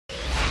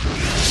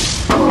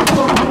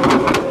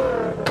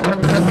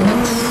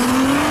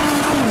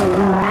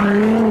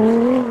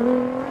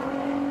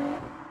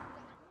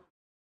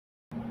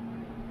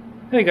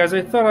Hey guys,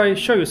 I thought I'd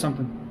show you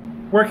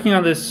something. Working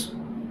on this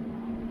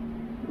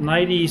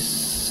 90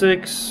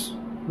 Civic,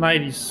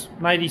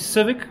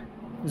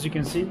 as you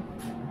can see.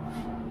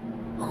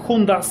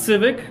 Honda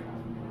Civic.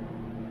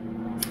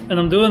 And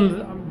I'm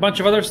doing a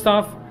bunch of other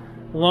stuff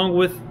along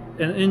with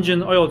an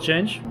engine oil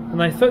change.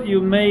 And I thought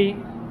you may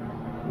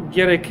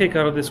get a kick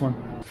out of this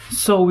one.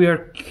 So we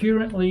are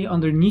currently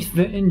underneath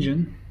the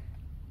engine.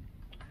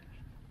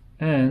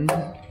 And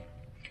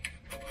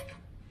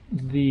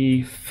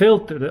the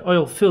filter, the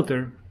oil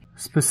filter,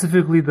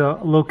 specifically the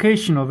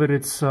location of it,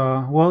 it's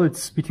well,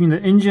 it's between the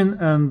engine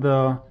and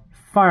the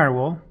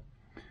firewall,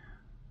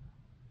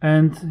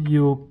 and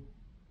you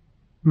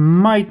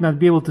might not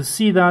be able to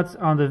see that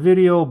on the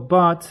video,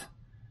 but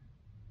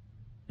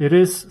it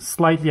is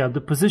slightly up.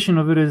 The position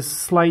of it is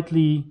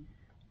slightly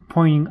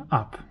pointing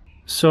up,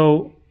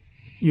 so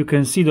you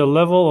can see the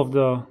level of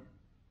the,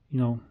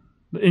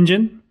 the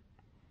engine.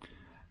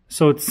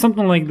 So it's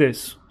something like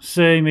this,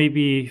 say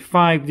maybe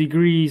 5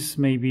 degrees,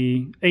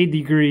 maybe 8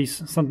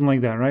 degrees, something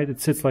like that, right? It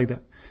sits like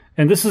that.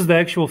 And this is the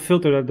actual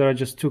filter that I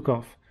just took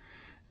off.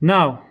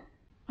 Now,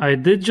 I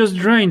did just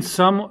drain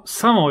some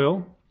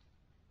oil.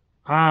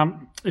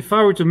 If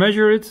I were to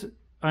measure it,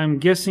 I'm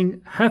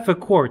guessing half a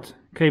quart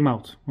came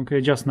out,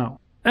 okay, just now.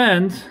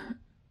 And,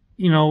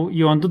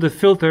 you undo the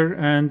filter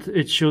and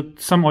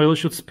some oil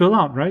should spill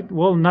out, right?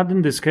 Well, not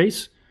in this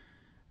case.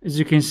 As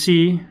you can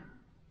see,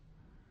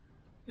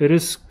 it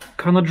is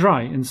kind of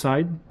dry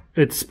inside.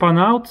 It spun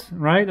out,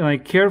 right? And I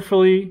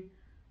carefully,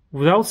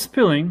 without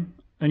spilling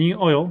any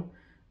oil,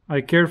 I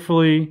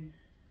carefully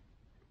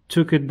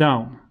took it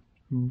down.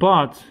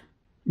 But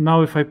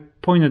now if I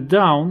point it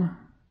down,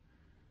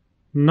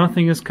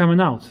 nothing is coming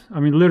out. I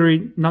mean,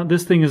 literally,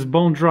 this thing is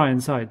bone dry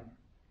inside.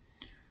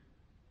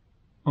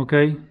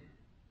 Okay?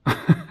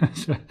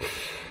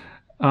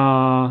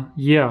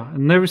 Yeah, I've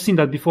never seen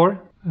that before.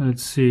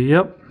 Let's see,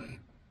 yep.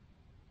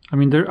 I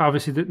mean, there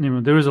obviously,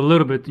 there is a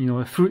little bit,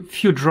 a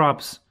few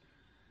drops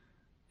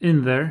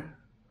in there.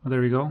 Oh,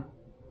 there we go.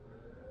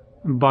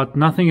 But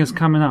nothing is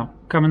coming out.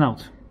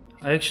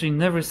 I actually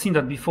never seen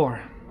that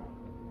before.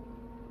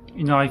 I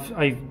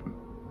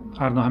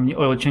don't know how many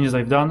oil changes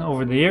I've done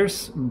over the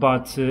years,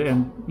 but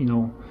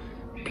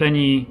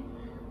plenty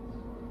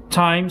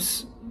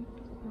times,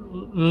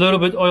 little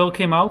bit oil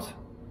came out.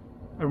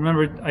 I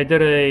remember I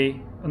did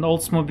an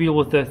Oldsmobile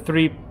with the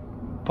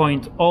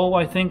 3.0,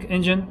 I think,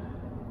 engine.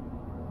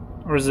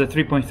 Or is it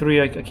 3.3?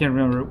 I can't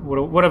remember.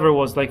 Whatever it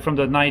was, like from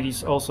the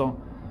 90s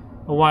also,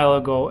 a while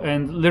ago,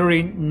 and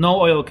literally no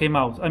oil came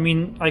out. I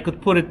mean, I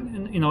could put it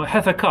in,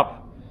 half a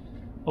cup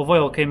of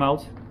oil came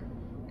out,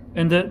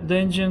 and the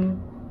engine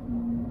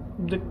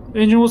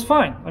was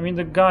fine. I mean,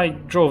 the guy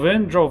drove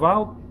in, drove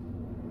out,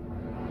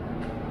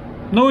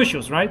 no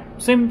issues, right?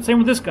 Same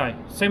with this guy,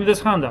 same with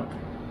this Honda.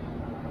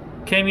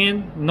 Came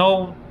in,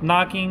 no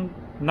knocking,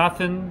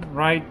 nothing,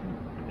 right?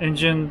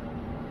 Engine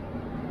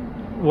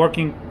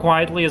working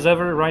quietly as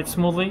ever, right,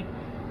 smoothly,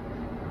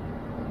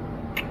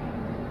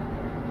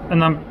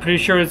 and I'm pretty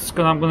sure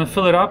I'm gonna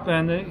fill it up,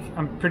 and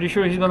I'm pretty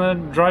sure he's gonna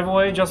drive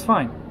away just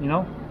fine.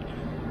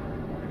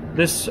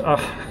 This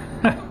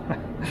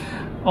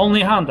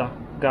only Honda,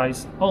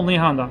 guys, only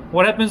Honda.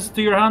 What happens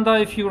to your Honda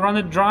if you run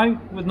it dry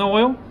with no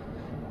oil?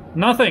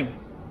 Nothing,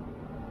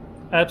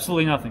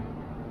 absolutely nothing.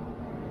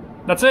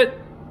 That's it.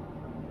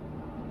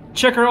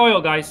 Check your oil,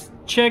 guys.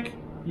 Check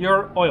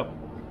your oil.